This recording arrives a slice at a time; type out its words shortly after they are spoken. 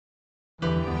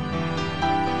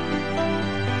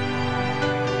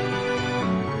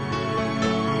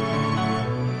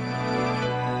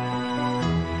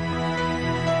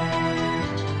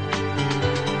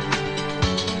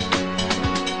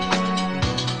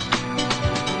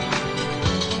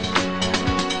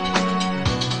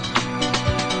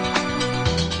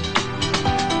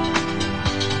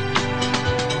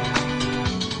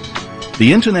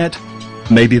The Internet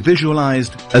may be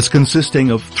visualized as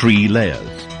consisting of three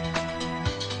layers.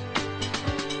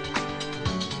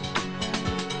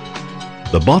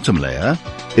 The bottom layer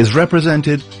is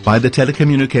represented by the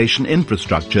telecommunication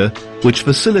infrastructure which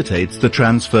facilitates the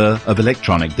transfer of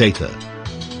electronic data.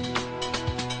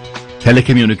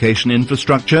 Telecommunication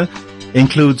infrastructure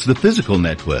includes the physical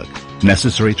network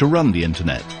necessary to run the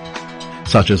Internet,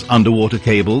 such as underwater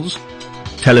cables,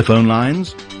 telephone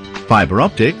lines, fiber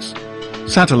optics,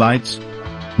 satellites,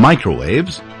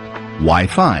 microwaves,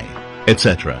 Wi-Fi,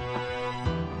 etc.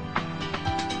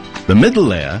 The middle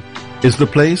layer is the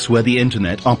place where the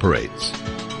Internet operates.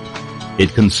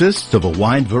 It consists of a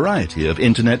wide variety of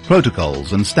Internet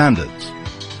protocols and standards,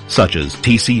 such as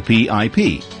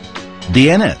TCP/IP,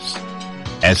 DNS,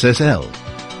 SSL.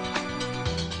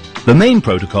 The main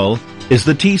protocol is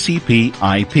the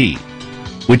TCP/IP,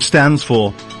 which stands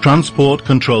for Transport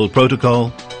Control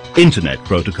Protocol, Internet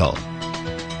Protocol.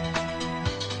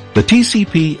 The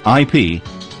TCP/IP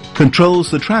controls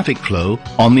the traffic flow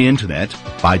on the Internet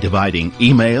by dividing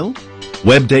email,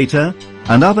 web data,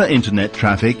 and other Internet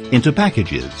traffic into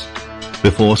packages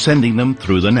before sending them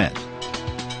through the net.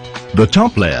 The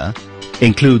top layer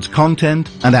includes content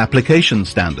and application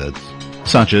standards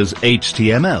such as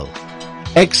HTML,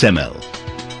 XML,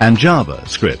 and Java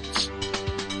scripts.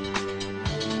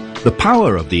 The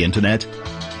power of the Internet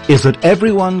is that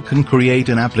everyone can create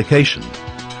an application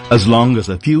as long as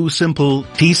a few simple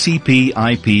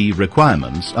TCP/IP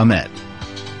requirements are met.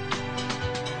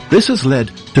 This has led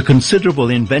to considerable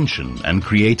invention and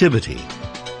creativity.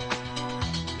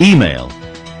 Email,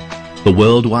 the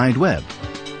World Wide Web,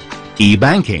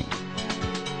 e-banking,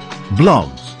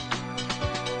 blogs,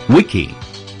 wiki,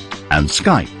 and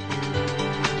Skype.